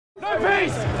No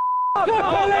peace! No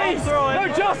police!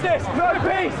 No justice! No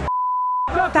peace!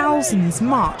 Thousands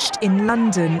marched in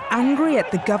London, angry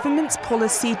at the government's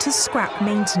policy to scrap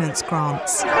maintenance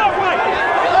grants.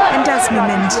 And as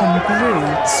momentum grew,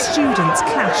 students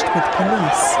clashed with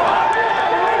police.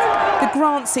 The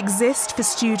grants exist for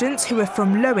students who are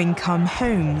from low-income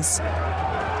homes.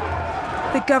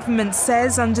 The government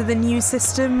says under the new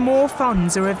system more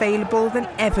funds are available than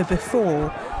ever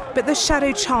before, but the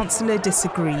Shadow Chancellor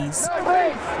disagrees.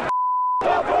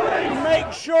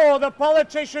 Make sure the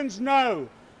politicians know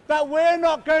that we're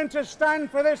not going to stand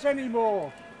for this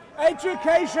anymore.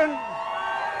 Education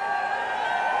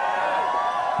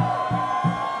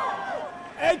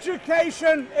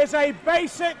is a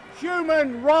basic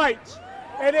human right.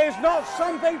 It is not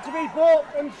something to be bought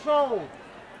and sold.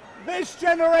 This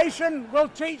generation will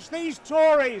teach these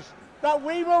Tories that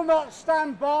we will not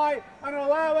stand by and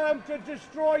allow them to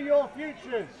destroy your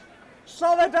futures.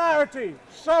 Solidarity,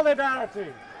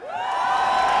 solidarity.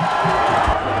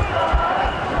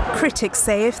 Critics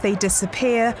say if they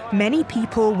disappear, many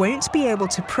people won't be able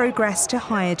to progress to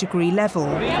higher degree level.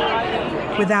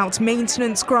 Without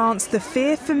maintenance grants, the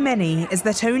fear for many is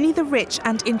that only the rich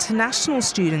and international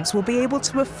students will be able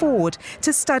to afford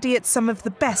to study at some of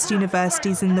the best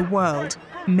universities in the world,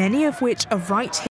 many of which are right here.